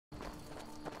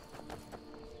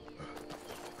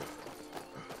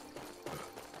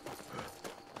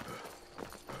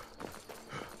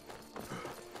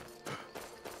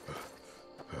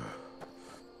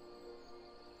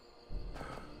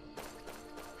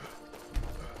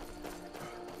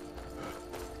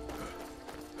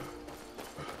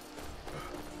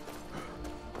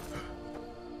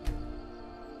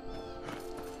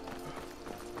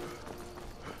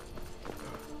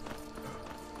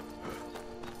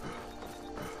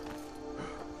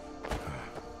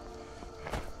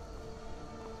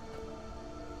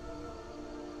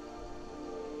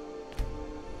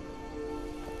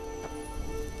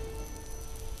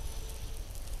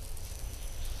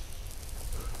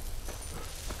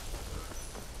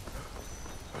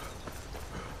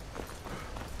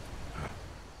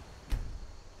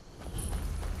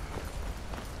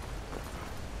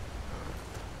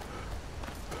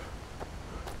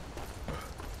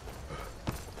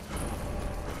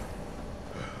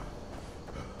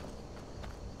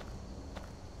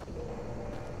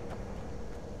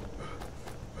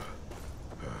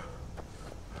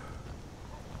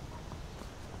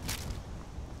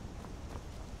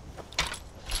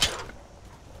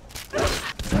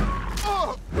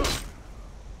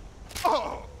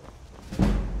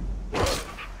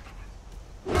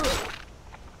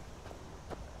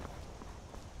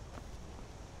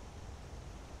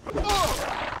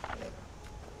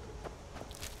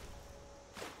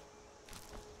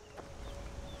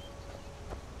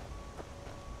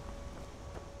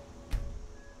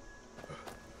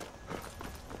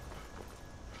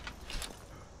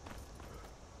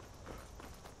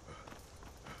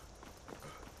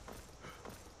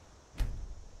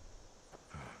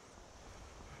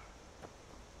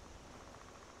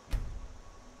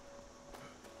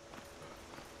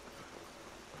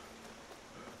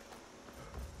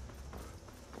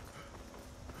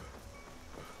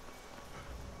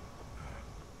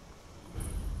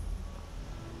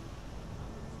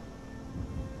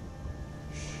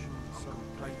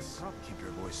Keep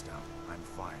your voice down. I'm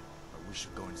fine, but we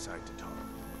should go inside to talk.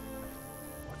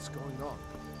 What's going on?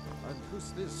 And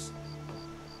who's this?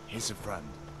 He's a friend.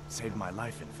 Saved my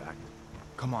life, in fact.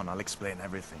 Come on, I'll explain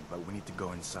everything, but we need to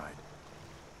go inside.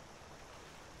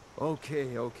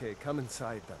 Okay, come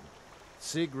inside then.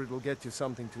 Sigrid will get you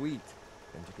something to eat,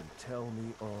 and you can tell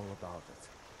me all about it.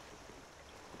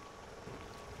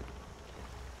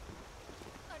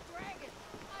 A dragon!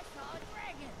 I saw a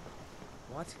dragon!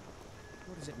 What?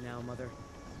 What is it now, Mother?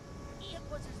 It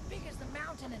was as big as the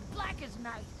mountain and black as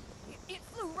night. It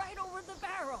flew right over the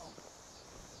barrel.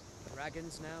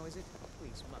 Dragons now, is it?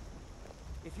 Please, Mother.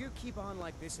 If you keep on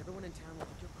like this, everyone in town will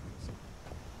think you're crazy.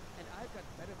 And I've got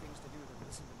better things to do than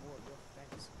listen to more of your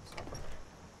fantasies.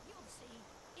 You'll see.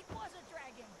 It was a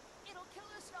dragon. It'll kill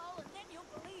us all, and then you'll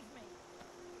believe me.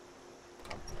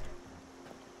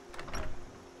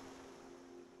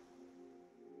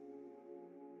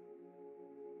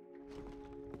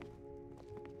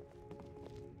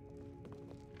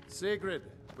 Sigrid,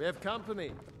 we have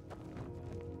company.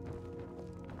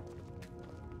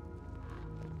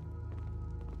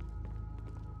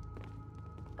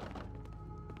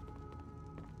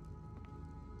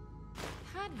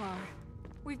 Hadvar,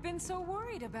 we've been so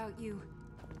worried about you.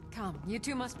 Come, you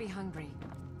two must be hungry.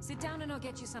 Sit down and I'll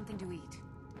get you something to eat.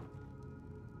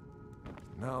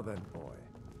 Now then, boy.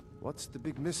 What's the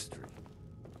big mystery?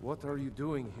 What are you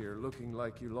doing here looking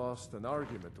like you lost an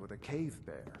argument with a cave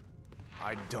bear?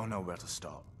 I don't know where to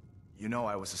start. You know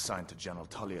I was assigned to General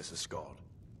Tullius' guard.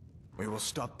 We were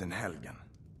stopped in Helgen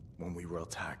when we were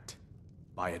attacked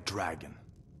by a dragon.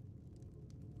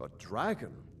 A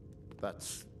dragon?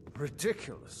 That's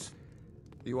ridiculous.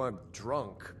 You aren't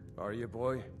drunk, are you,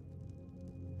 boy?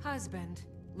 Husband,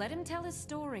 let him tell his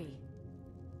story.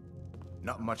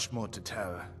 Not much more to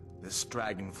tell. This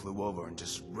dragon flew over and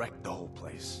just wrecked the whole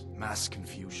place. Mass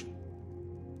confusion.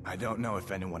 I don't know if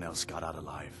anyone else got out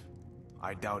alive.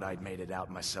 I doubt I'd made it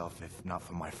out myself if not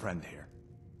for my friend here.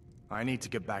 I need to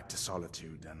get back to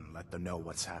Solitude and let them know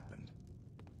what's happened.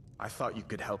 I thought you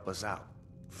could help us out.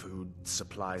 Food,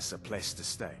 supplies, a place to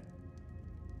stay.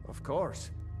 Of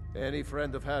course. Any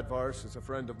friend of Hadvar's is a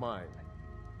friend of mine.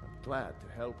 I'm glad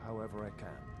to help however I can.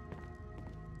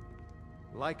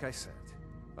 Like I said,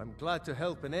 I'm glad to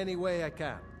help in any way I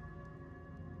can.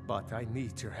 But I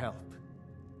need your help.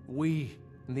 We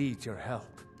need your help.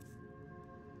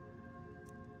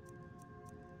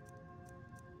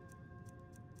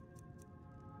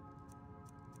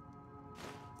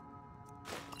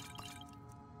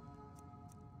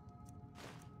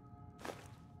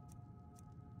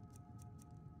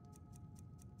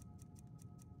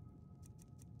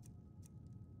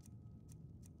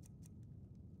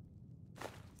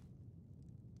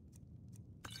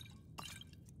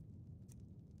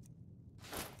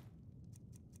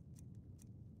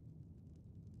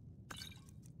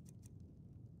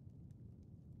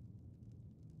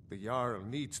 The Jarl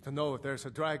needs to know if there's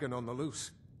a dragon on the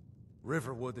loose.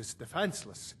 Riverwood is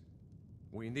defenseless.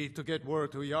 We need to get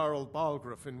word to Jarl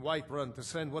Balgruuf in Whiterun to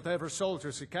send whatever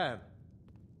soldiers he can.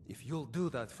 If you'll do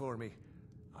that for me,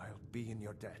 I'll be in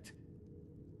your debt.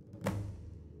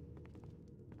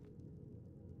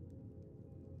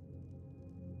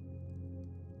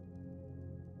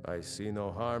 I see no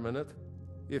harm in it,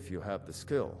 if you have the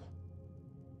skill.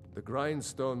 The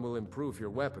grindstone will improve your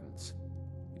weapons.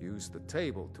 Use the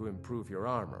table to improve your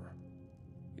armor.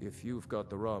 If you've got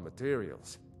the raw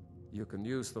materials, you can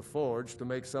use the forge to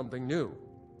make something new.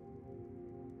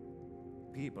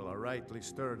 People are rightly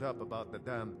stirred up about the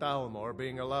damn Thalmor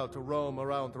being allowed to roam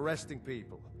around arresting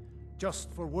people,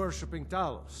 just for worshipping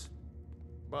Talos.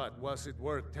 But was it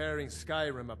worth tearing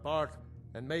Skyrim apart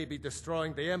and maybe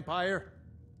destroying the Empire?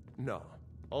 No.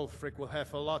 Ulfric will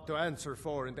have a lot to answer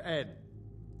for in the end.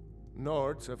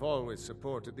 Nords have always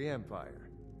supported the Empire.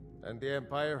 And the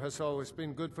Empire has always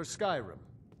been good for Skyrim.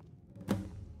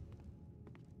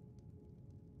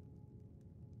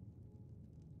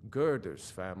 Gerder's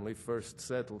family first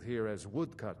settled here as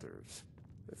woodcutters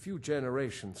a few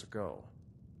generations ago.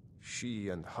 She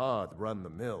and Hod run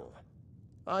the mill.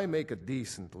 I make a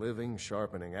decent living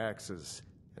sharpening axes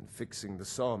and fixing the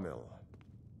sawmill.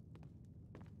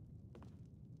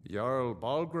 Jarl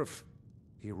Balgruuf,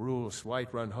 he rules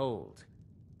Whiterun Hold.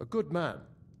 A good man.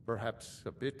 Perhaps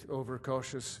a bit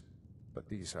overcautious, but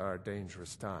these are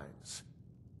dangerous times.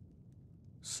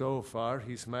 So far,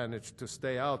 he's managed to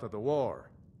stay out of the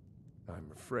war. I'm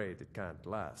afraid it can't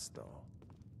last, though.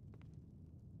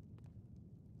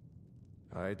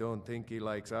 I don't think he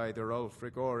likes either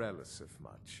Ulfric or Elisif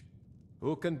much.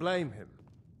 Who can blame him?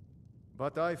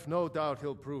 But I've no doubt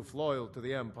he'll prove loyal to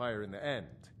the Empire in the end.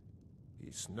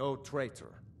 He's no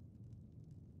traitor.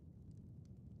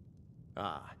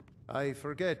 Ah, I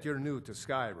forget you're new to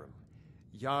Skyrim.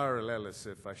 Jarl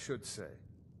Elisif, I should say.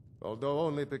 Although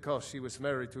only because she was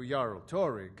married to Jarl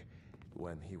Torrig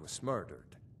when he was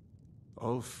murdered.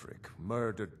 Ulfric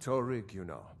murdered Torrig, you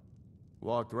know.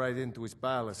 Walked right into his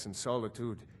palace in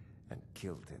Solitude and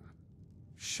killed him.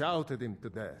 Shouted him to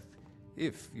death,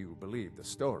 if you believe the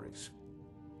stories.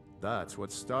 That's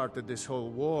what started this whole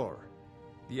war.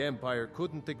 The Empire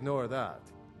couldn't ignore that.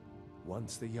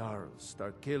 Once the Jarls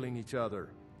start killing each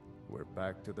other, we're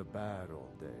back to the bad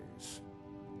old days.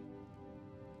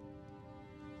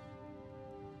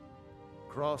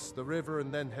 Cross the river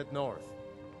and then head north.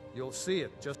 You'll see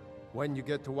it just when you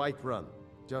get to Whiterun.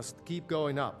 Just keep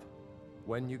going up.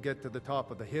 When you get to the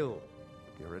top of the hill,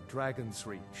 you're at Dragon's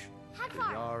Reach. The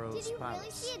Jarl's Did you Palace.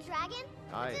 really see a dragon?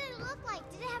 What did it look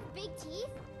like? Did it have big teeth?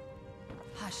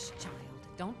 Hush, child.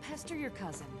 Don't pester your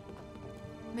cousin.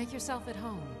 Make yourself at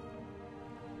home.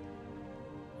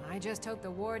 I just hope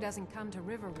the war doesn't come to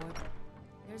Riverwood.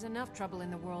 There's enough trouble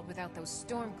in the world without those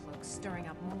Stormcloaks stirring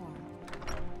up more.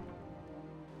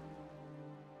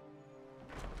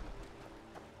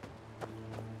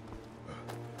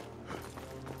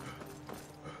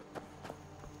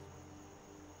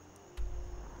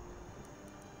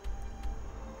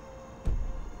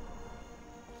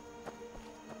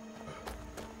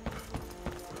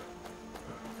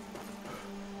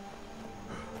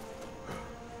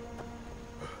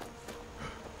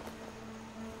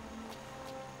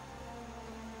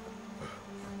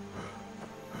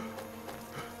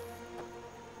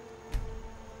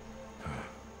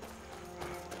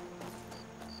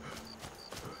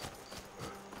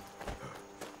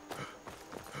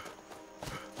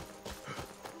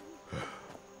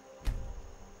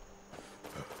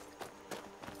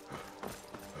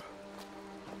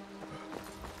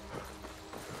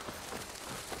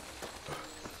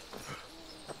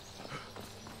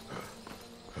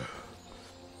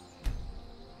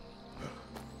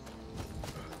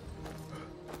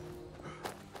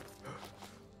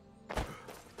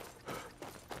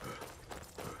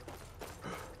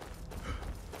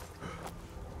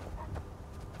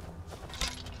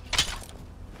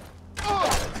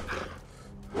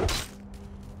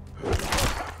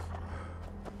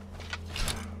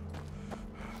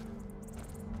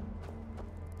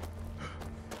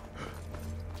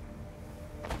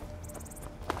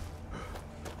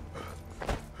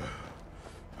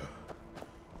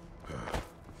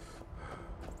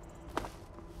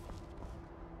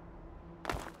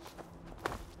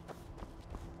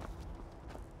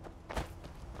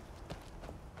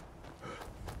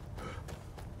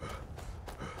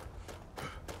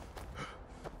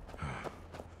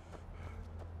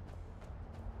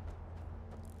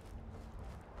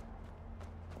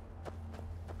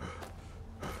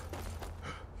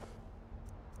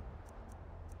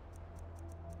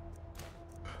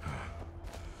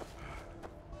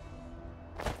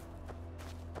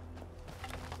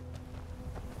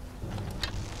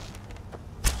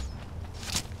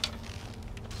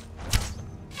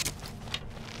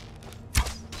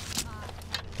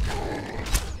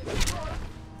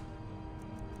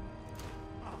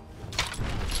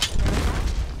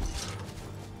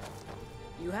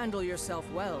 You handle yourself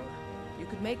well. You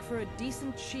could make for a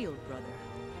decent shield, brother.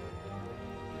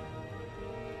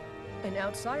 An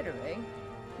outsider, eh?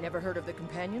 Never heard of the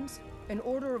Companions? An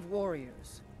order of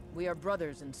warriors. We are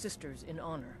brothers and sisters in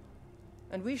honor.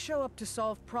 And we show up to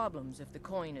solve problems if the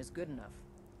coin is good enough.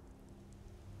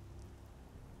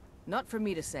 Not for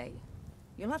me to say.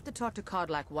 You'll have to talk to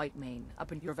Kodlak Whitemane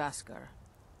up in Jorvaskar.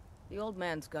 The old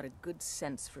man's got a good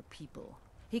sense for people.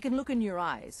 He can look in your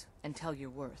eyes and tell your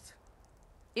worth.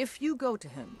 If you go to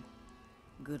him,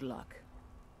 good luck.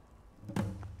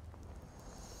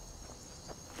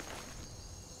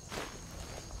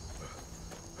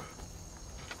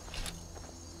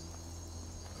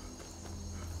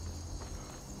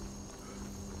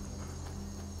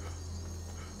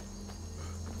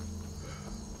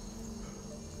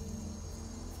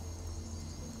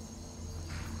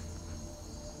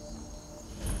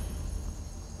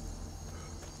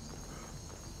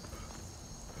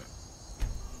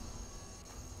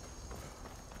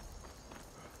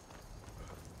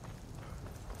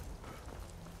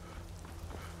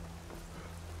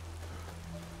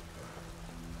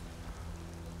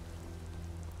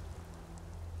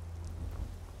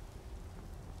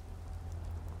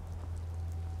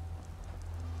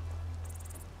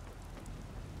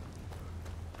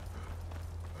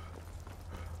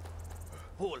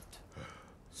 Halt.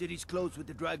 City's closed with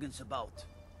the dragons about.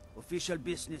 Official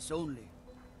business only.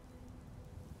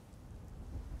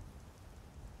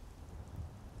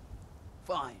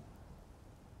 Fine.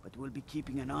 but we'll be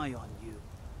keeping an eye on you.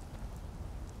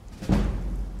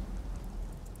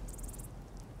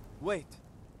 Wait,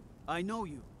 I know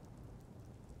you.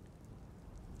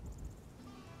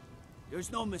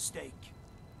 There's no mistake.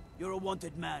 You're a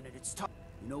wanted man, and it's time.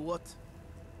 You know what?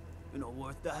 You're not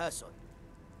worth the hassle.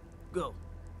 Go.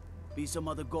 Be some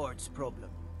other guard's problem.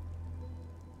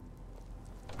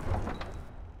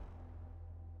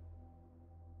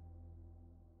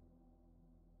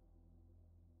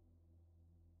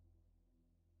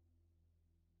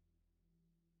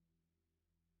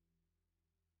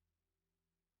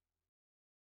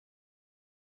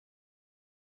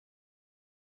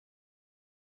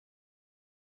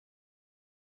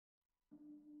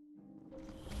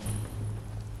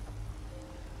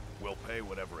 We'll pay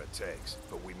whatever it takes,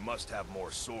 but we must have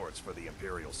more swords for the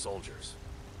Imperial soldiers.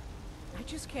 I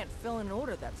just can't fill an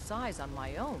order that size on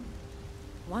my own.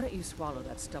 Why don't you swallow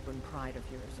that stubborn pride of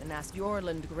yours and ask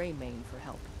Yorland Greymane for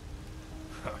help?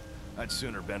 I'd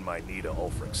sooner bend my knee to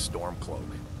Ulfric's Stormcloak.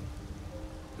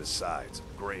 Besides,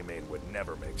 Greymane would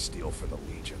never make steel for the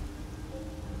Legion.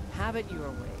 Have it your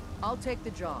way. I'll take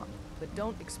the job, but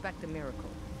don't expect a miracle.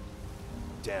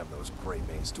 Damn those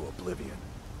Greymanes to oblivion.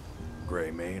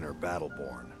 Greymane or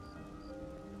Battleborn?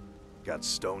 Got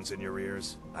stones in your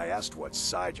ears? I asked what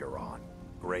side you're on.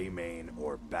 Greymane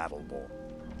or Battleborn?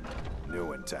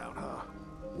 New in town, huh?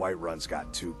 Whiterun's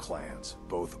got two clans,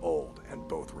 both old and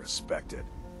both respected.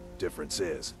 Difference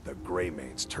is, the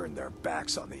Greymanes turned their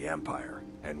backs on the Empire,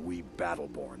 and we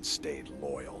Battleborn stayed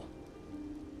loyal.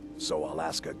 So I'll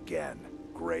ask again,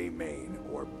 Greymane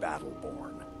or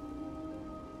Battleborn?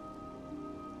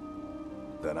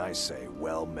 Then I say,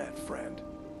 well met, friend.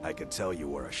 I could tell you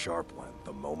were a sharp one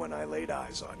the moment I laid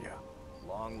eyes on you.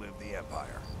 Long live the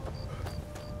Empire.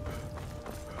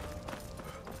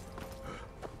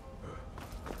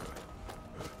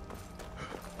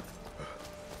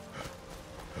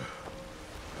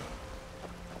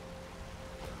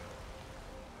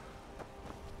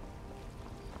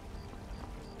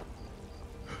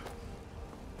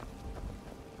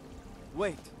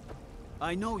 Wait.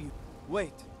 I know you.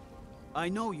 Wait. I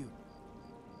know you.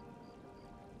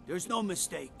 There's no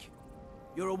mistake.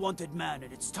 You're a wanted man,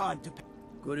 and it's time to pay.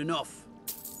 Good enough.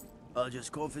 I'll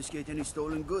just confiscate any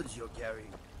stolen goods you're carrying,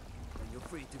 and you're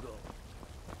free to go.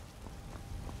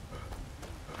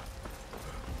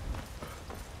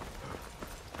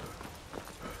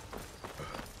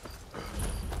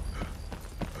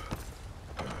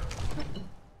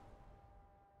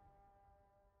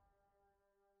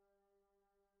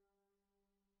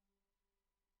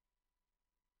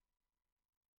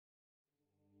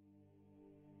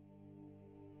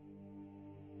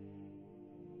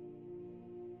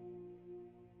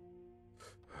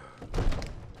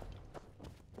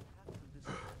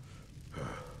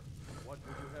 What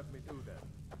would you have me do then?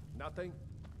 Nothing?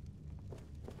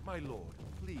 My lord,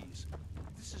 please.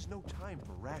 This is no time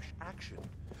for rash action.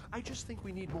 I just think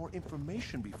we need more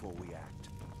information before we act.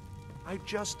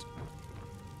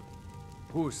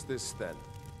 Who's this then?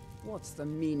 What's the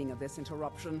meaning of this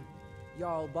interruption?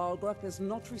 Jarl Balgrup is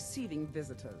not receiving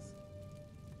visitors.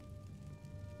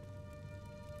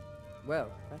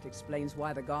 Well, that explains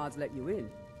why the guards let you in.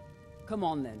 Come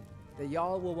on then. The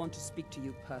Jarl will want to speak to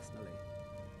you personally.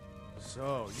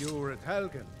 So, you were at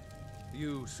Helgen.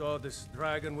 You saw this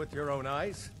dragon with your own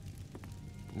eyes?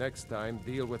 Next time,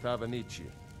 deal with Avenici.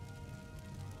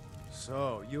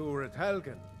 So, you were at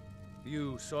Helgen.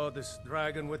 You saw this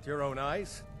dragon with your own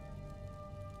eyes?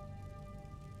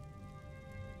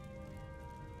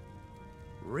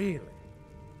 Really?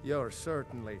 You're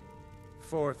certainly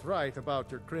forthright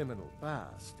about your criminal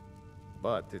past.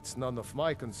 But it's none of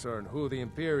my concern who the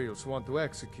Imperials want to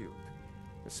execute,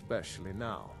 especially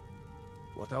now.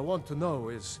 What I want to know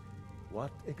is,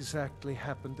 what exactly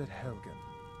happened at Helgen?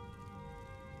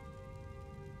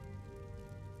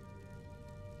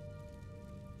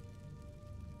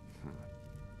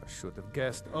 I should have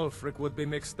guessed Ulfric would be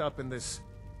mixed up in this.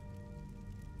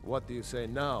 What do you say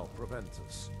now,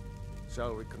 Proventus?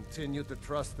 Shall we continue to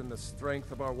trust in the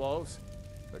strength of our walls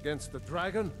against the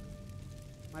dragon?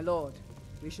 My lord,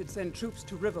 we should send troops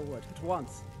to Riverwood at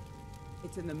once.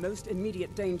 It's in the most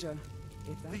immediate danger.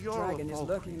 If that The Jarl dragon of is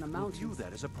lurking in the Falkreath will mountains... view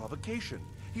that as a provocation.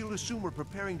 He'll assume we're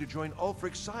preparing to join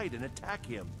Ulfric's side and attack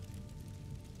him.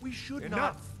 We should not...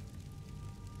 Enough!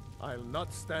 I'll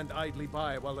not stand idly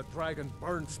by while the dragon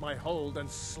burns my hold and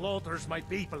slaughters my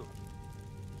people.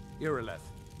 Irileth,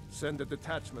 send a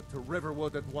detachment to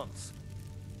Riverwood at once.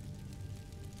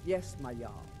 Yes, my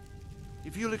Jarl.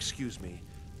 If you'll excuse me,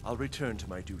 I'll return to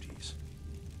my duties.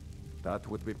 That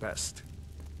would be best.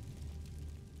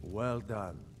 Well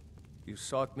done. You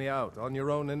sought me out on your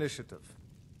own initiative.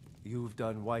 You've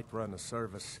done Whiterun a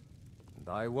service, and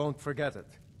I won't forget it.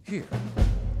 Here,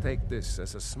 take this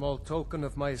as a small token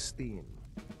of my esteem.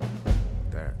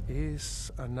 There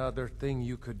is another thing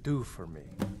you could do for me.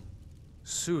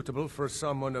 Suitable for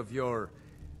someone of your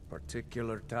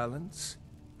particular talents,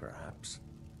 perhaps.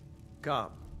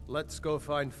 Come, let's go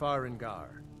find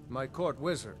Farengar, my court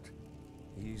wizard.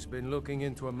 He's been looking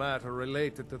into a matter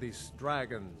related to these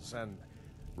dragons and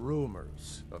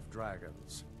rumors of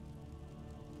dragons.